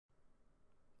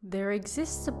There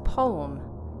exists a poem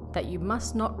that you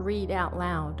must not read out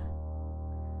loud.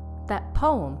 That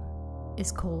poem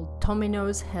is called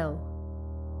Tomino's Hell.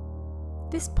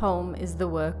 This poem is the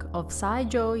work of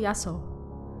Saijo Yaso,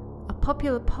 a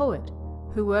popular poet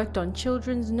who worked on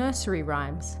children's nursery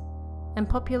rhymes and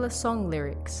popular song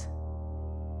lyrics.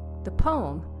 The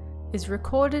poem is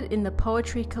recorded in the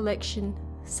poetry collection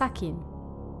Sakin.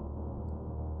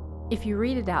 If you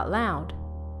read it out loud,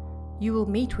 you will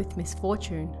meet with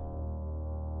misfortune.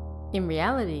 In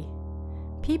reality,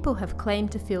 people have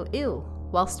claimed to feel ill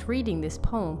whilst reading this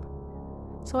poem,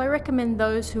 so I recommend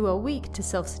those who are weak to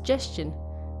self-suggestion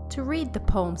to read the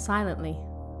poem silently.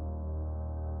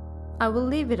 I will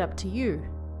leave it up to you,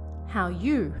 how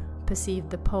you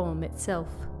perceive the poem itself.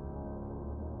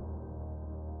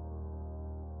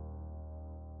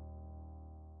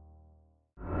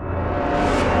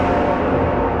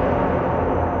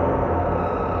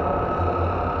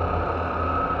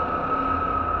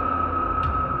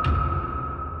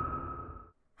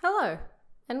 Hello,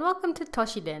 and welcome to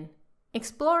Toshiden,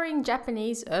 exploring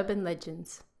Japanese urban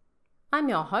legends. I'm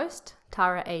your host,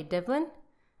 Tara A. Devlin,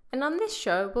 and on this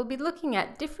show we'll be looking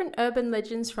at different urban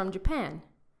legends from Japan,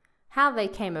 how they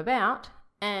came about,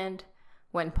 and,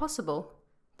 when possible,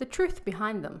 the truth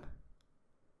behind them.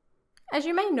 As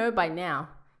you may know by now,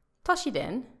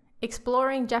 Toshiden,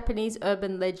 Exploring Japanese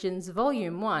Urban Legends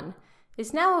Volume 1,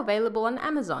 is now available on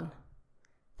Amazon.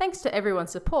 Thanks to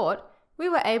everyone's support, we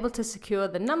were able to secure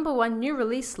the #1 new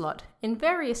release slot in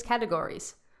various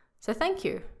categories, so thank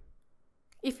you.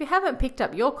 If you haven't picked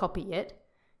up your copy yet,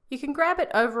 you can grab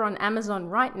it over on Amazon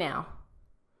right now.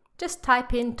 Just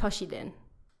type in Toshiden.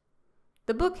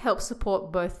 The book helps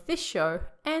support both this show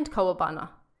and Kawabana,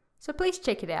 so please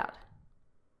check it out.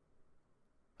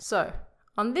 So,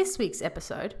 on this week's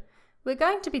episode, we're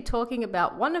going to be talking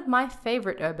about one of my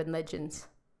favourite urban legends,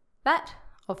 that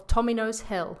of Tomino's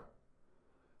Hell.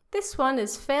 This one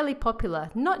is fairly popular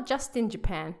not just in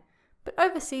Japan, but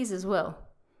overseas as well,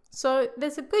 so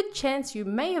there's a good chance you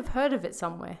may have heard of it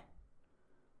somewhere.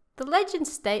 The legend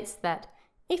states that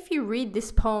if you read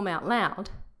this poem out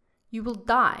loud, you will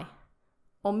die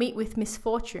or meet with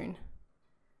misfortune.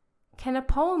 Can a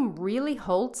poem really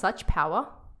hold such power?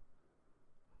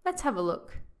 Let's have a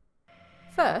look.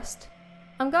 First,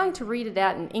 I'm going to read it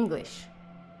out in English.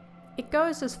 It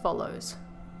goes as follows.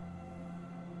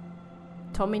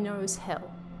 Tomino's Hell.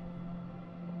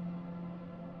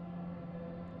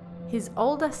 His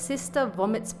older sister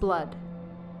vomits blood,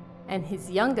 and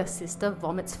his younger sister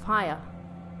vomits fire,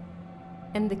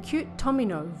 and the cute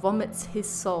Tomino vomits his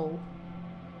soul.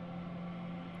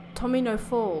 Tomino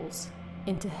falls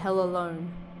into hell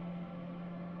alone,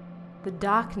 the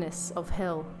darkness of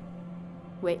hell,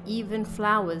 where even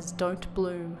flowers don't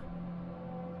bloom.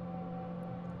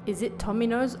 Is it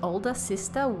Tomino's older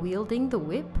sister wielding the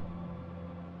whip?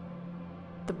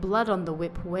 The blood on the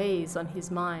whip weighs on his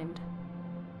mind,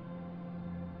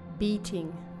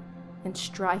 beating and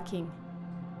striking,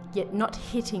 yet not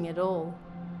hitting at all.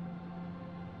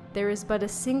 There is but a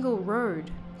single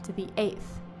road to the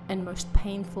 8th and most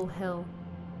painful hell.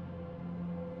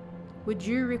 Would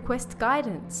you request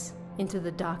guidance into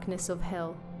the darkness of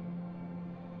hell?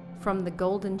 From the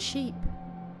golden sheep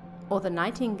or the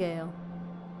nightingale?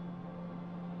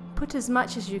 Put as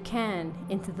much as you can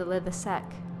into the leather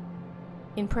sack,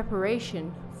 in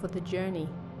preparation for the journey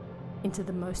into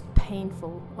the most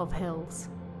painful of hells.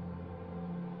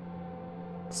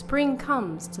 Spring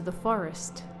comes to the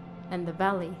forest and the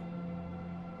valley,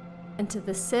 and to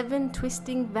the 7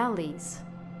 twisting valleys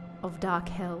of dark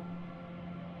hell.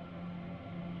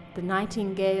 The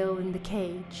nightingale in the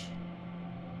cage,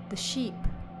 the sheep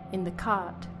in the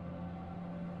cart,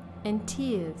 and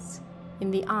tears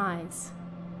in the eyes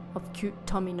of cute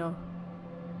Tomino.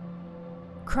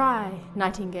 Cry,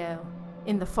 nightingale,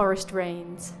 in the forest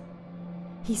rains.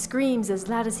 He screams as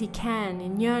loud as he can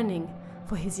in yearning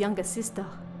for his younger sister.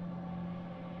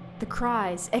 The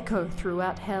cries echo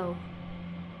throughout hell,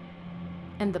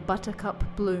 and the buttercup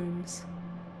blooms.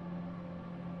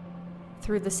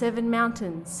 Through the 7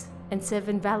 mountains and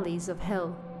 7 valleys of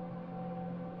hell,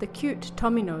 the cute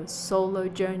Tomino's solo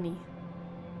journey.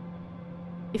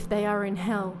 If they are in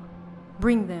hell,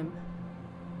 bring them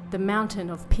the mountain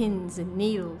of pins and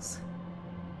needles.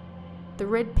 The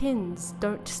red pins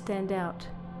don't stand out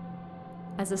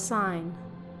as a sign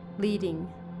leading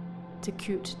to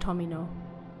cute Tomino.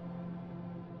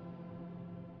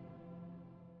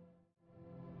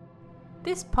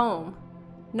 This poem,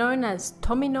 known as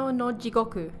Tomino no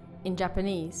Jigoku in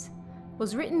Japanese,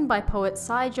 was written by poet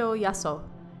Saijo Yaso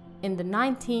in the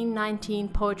 1919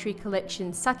 poetry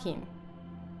collection Sakin.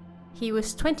 He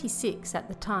was 26 at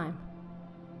the time.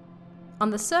 On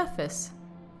the surface,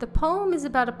 the poem is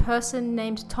about a person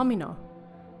named Tomino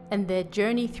and their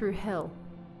journey through hell.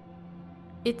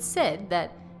 It's said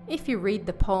that if you read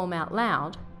the poem out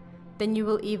loud, then you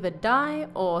will either die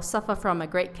or suffer from a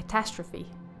great catastrophe.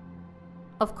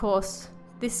 Of course,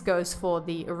 this goes for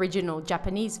the original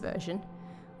Japanese version,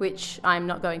 which I'm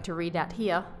not going to read out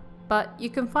here, but you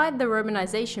can find the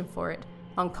romanization for it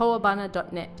on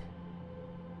kowabana.net.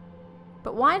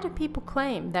 But why do people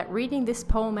claim that reading this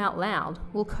poem out loud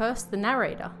will curse the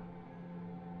narrator?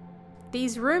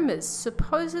 These rumors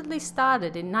supposedly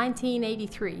started in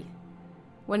 1983,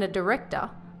 when a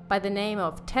director by the name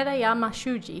of Terayama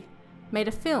Shuji made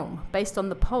a film based on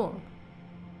the poem,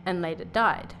 and later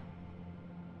died.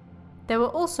 There were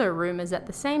also rumors at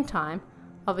the same time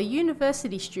of a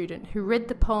university student who read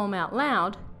the poem out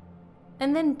loud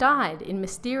and then died in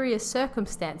mysterious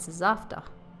circumstances after.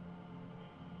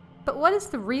 But what is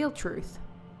the real truth?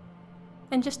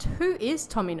 And just who is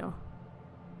Tomino?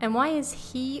 And why is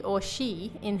he or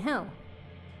she in hell?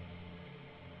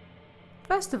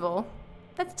 First of all,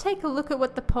 let's take a look at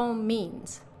what the poem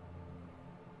means.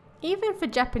 Even for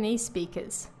Japanese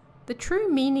speakers, the true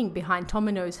meaning behind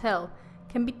Tomino's hell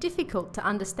can be difficult to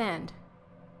understand.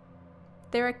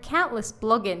 There are countless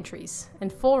blog entries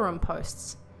and forum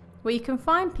posts where you can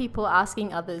find people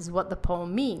asking others what the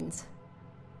poem means,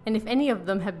 and if any of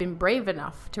them have been brave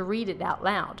enough to read it out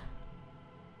loud.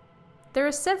 There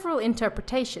are several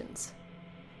interpretations,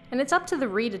 and it's up to the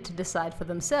reader to decide for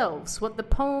themselves what the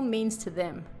poem means to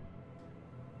them.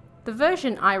 The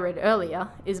version I read earlier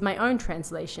is my own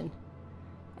translation,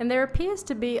 and there appears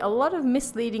to be a lot of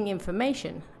misleading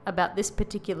information about this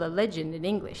particular legend in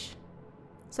English.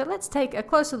 So let's take a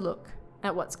closer look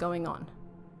at what's going on.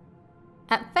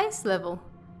 At face level,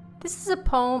 this is a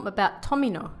poem about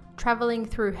Tomino traveling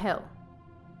through hell.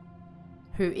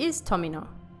 Who is Tomino?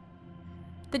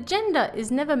 The gender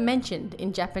is never mentioned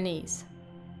in Japanese,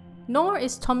 nor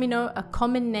is Tomino a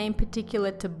common name particular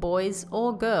to boys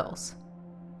or girls.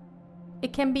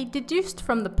 It can be deduced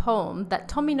from the poem that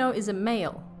Tomino is a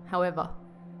male, however,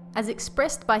 as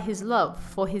expressed by his love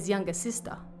for his younger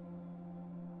sister.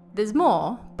 There's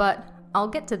more, but I'll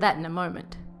get to that in a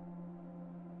moment.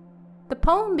 The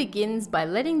poem begins by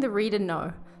letting the reader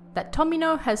know that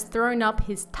Tomino has thrown up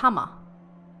his tama.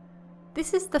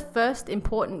 This is the first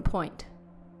important point.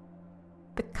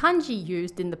 The kanji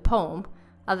used in the poem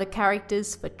are the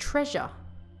characters for treasure.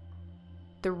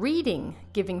 The reading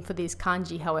given for these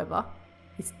kanji, however,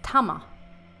 is tama,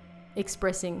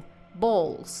 expressing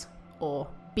balls or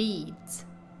beads.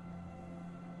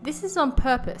 This is on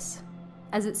purpose,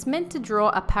 as it's meant to draw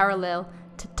a parallel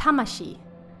to tamashi,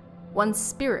 one's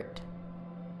spirit.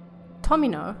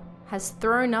 Tomino has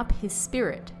thrown up his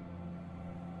spirit.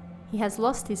 He has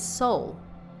lost his soul,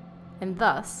 and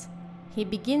thus he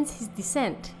begins his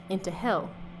descent into hell.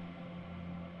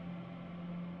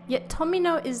 Yet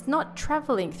Tomino is not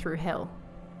traveling through hell.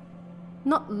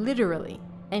 Not literally,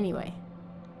 anyway.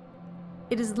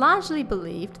 It is largely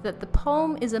believed that the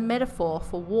poem is a metaphor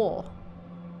for war.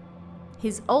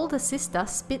 His older sister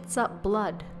spits up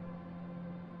blood.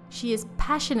 She is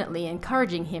passionately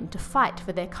encouraging him to fight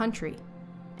for their country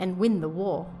and win the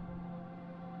war.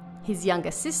 His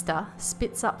younger sister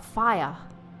spits up fire.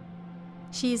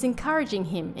 She is encouraging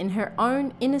him in her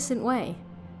own innocent way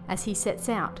as he sets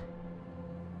out.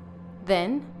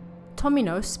 Then,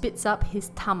 Tomino spits up his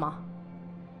tama.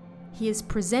 He is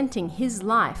presenting his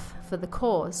life for the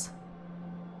cause.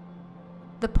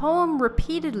 The poem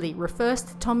repeatedly refers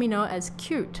to Tomino as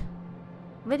cute,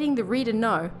 letting the reader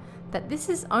know that this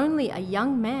is only a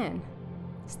young man,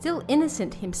 still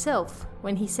innocent himself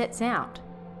when he sets out.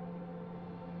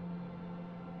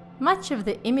 Much of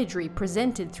the imagery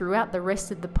presented throughout the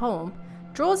rest of the poem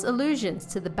draws allusions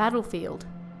to the battlefield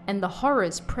and the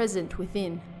horrors present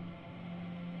within.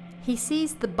 He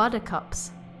sees the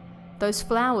buttercups, those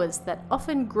flowers that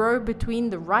often grow between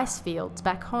the rice fields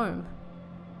back home.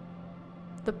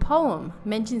 The poem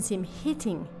mentions him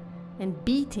hitting and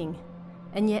beating,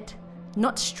 and yet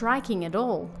not striking at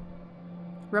all,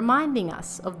 reminding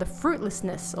us of the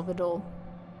fruitlessness of it all.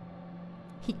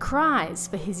 He cries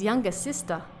for his younger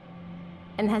sister,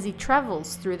 and as he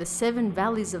travels through the 7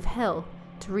 valleys of hell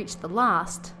to reach the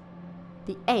last,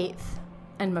 the 8th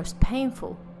and most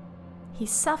painful, he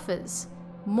suffers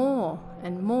more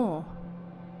and more.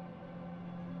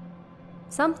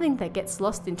 Something that gets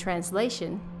lost in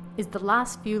translation is the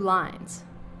last few lines.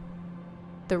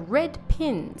 The red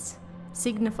pins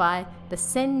signify the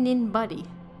sennin body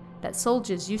that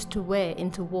soldiers used to wear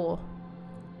into war.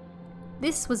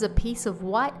 This was a piece of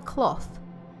white cloth,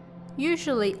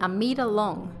 usually a meter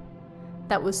long,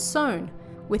 that was sewn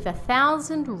with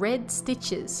 1,000 red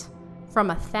stitches from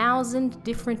 1,000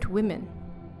 different women.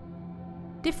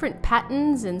 Different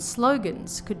patterns and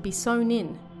slogans could be sewn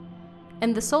in,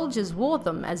 and the soldiers wore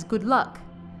them as good luck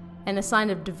and a sign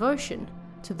of devotion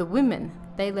to the women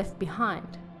they left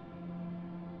behind.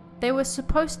 They were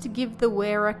supposed to give the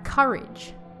wearer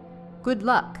courage, good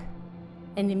luck,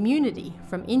 and immunity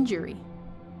from injury.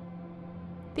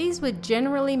 These were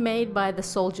generally made by the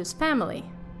soldier's family,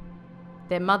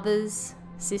 their mothers,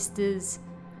 sisters,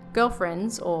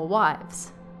 girlfriends, or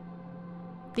wives.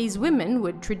 These women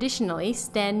would traditionally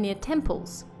stand near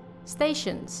temples,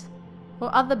 stations,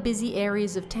 or other busy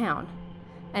areas of town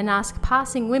and ask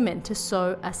passing women to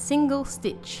sew a single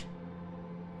stitch.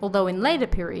 Although in later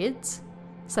periods,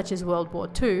 such as World War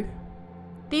II,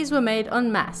 these were made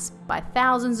en masse by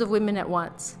thousands of women at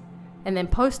once and then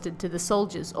posted to the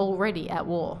soldiers already at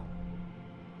war.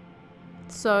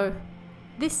 So,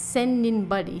 this sennin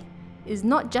buddy is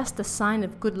not just a sign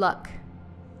of good luck.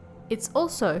 It's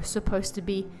also supposed to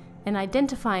be an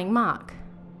identifying mark,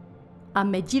 a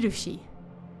mejirushi,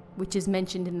 which is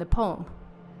mentioned in the poem.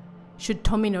 Should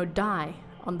Tomino die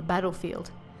on the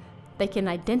battlefield, they can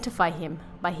identify him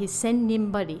by his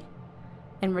sennin buddy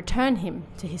and return him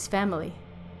to his family.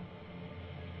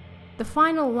 The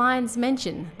final lines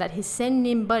mention that his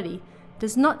sennin buddy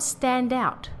does not stand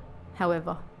out,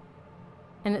 however,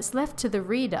 and it's left to the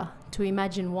reader to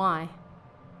imagine why.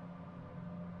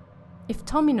 If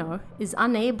Tomino is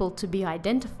unable to be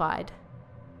identified,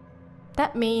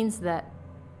 that means that,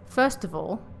 first of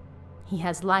all, he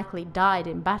has likely died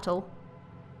in battle,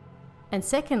 and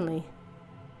secondly,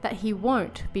 that he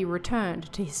won't be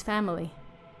returned to his family.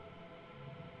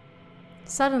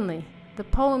 Suddenly, the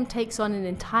poem takes on an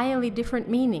entirely different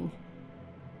meaning,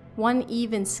 one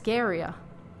even scarier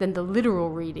than the literal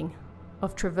reading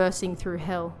of traversing through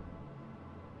hell.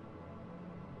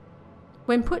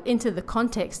 When put into the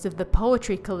context of the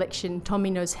poetry collection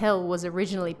Tomino's Hell was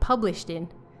originally published in,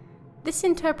 this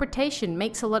interpretation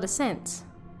makes a lot of sense.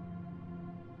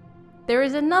 There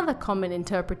is another common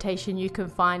interpretation you can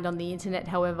find on the internet,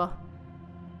 however,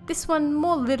 this one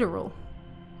more literal,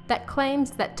 that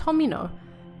claims that Tomino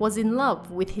was in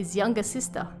love with his younger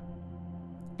sister,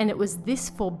 and it was this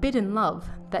forbidden love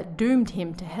that doomed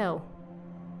him to hell.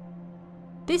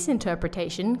 This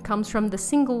interpretation comes from the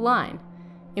single line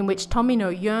in which Tomino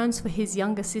yearns for his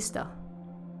younger sister.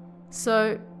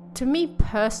 So, to me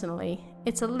personally,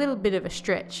 it's a little bit of a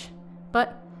stretch,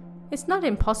 but it's not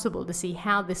impossible to see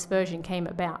how this version came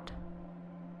about.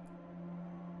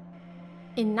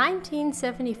 In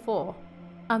 1974,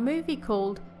 a movie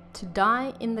called To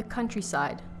Die in the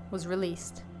Countryside was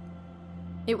released.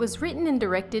 It was written and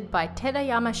directed by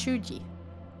Terayama Shuji,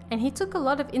 and he took a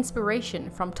lot of inspiration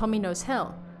from Tomino's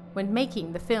Hell when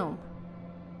making the film.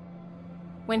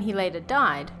 When he later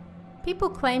died, people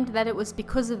claimed that it was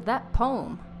because of that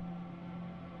poem.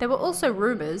 There were also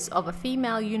rumors of a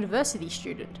female university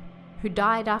student who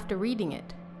died after reading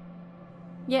it.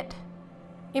 Yet,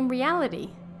 in reality,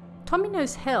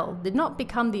 Tomino's Hell did not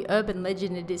become the urban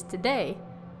legend it is today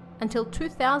until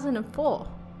 2004.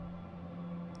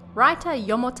 Writer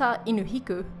Yomota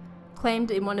Inuhiku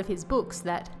claimed in one of his books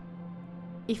that,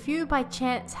 if you by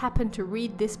chance happen to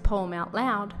read this poem out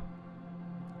loud,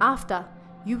 after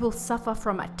you will suffer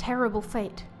from a terrible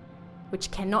fate,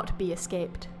 which cannot be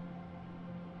escaped.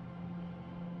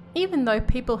 Even though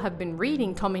people have been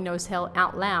reading Tomino's Hell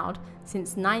out loud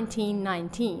since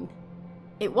 1919,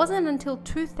 it wasn't until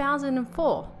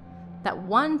 2004 that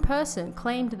one person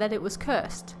claimed that it was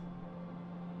cursed.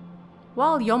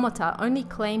 While Yomota only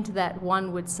claimed that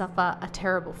one would suffer a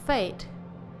terrible fate,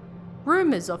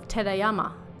 rumors of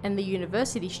Terayama and the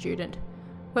university student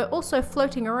were also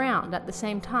floating around at the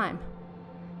same time,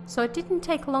 so it didn't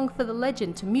take long for the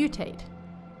legend to mutate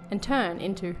and turn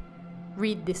into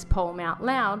read this poem out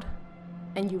loud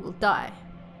and you will die.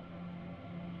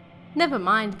 Never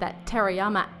mind that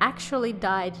Terayama actually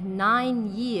died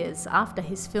 9 years after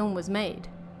his film was made,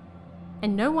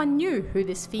 and no one knew who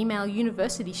this female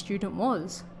university student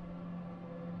was.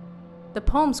 The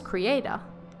poem's creator,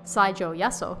 Saijo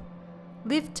Yaso,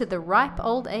 lived to the ripe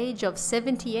old age of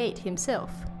 78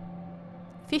 himself,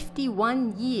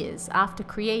 51 years after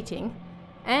creating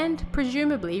and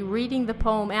presumably reading the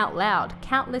poem out loud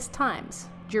countless times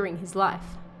during his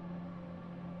life.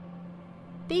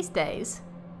 These days,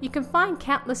 you can find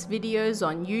countless videos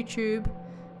on YouTube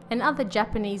and other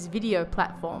Japanese video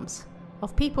platforms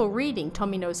of people reading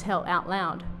Tomino's Hell out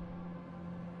loud.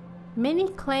 Many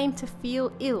claim to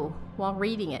feel ill while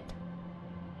reading it,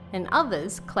 and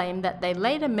others claim that they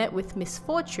later met with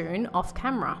misfortune off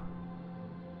camera.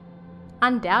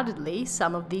 Undoubtedly,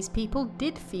 some of these people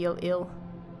did feel ill,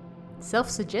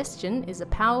 Self-suggestion is a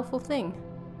powerful thing.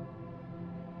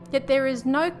 Yet there is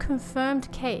no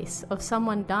confirmed case of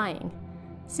someone dying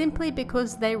simply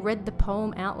because they read the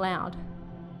poem out loud.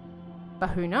 But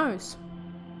who knows?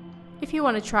 If you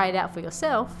want to try it out for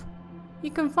yourself, you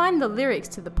can find the lyrics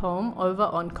to the poem over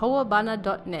on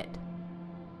kawabana.net.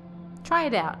 Try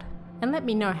it out and let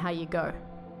me know how you go.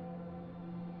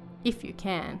 If you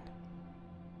can.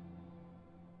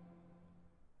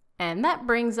 And that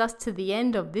brings us to the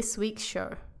end of this week's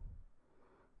show.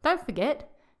 Don't forget,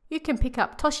 you can pick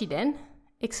up Toshiden,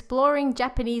 Exploring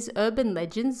Japanese Urban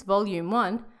Legends Volume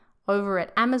 1 over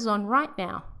at Amazon right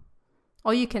now.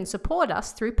 Or you can support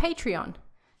us through Patreon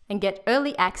and get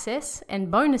early access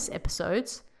and bonus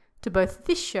episodes to both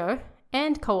this show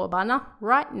and Kawabana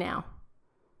right now.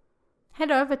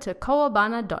 Head over to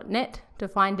kawabana.net to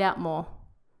find out more.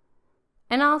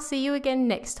 And I'll see you again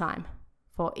next time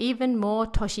for even more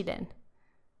Toshiden,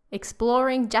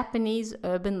 Exploring Japanese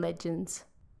Urban Legends.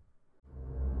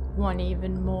 Want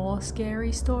even more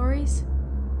scary stories?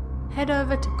 Head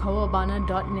over to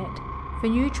kawabana.net for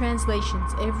new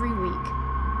translations every week.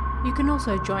 You can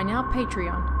also join our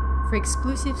Patreon for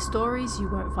exclusive stories you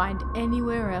won't find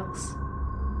anywhere else.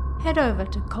 Head over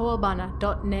to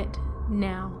kawabana.net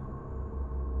now.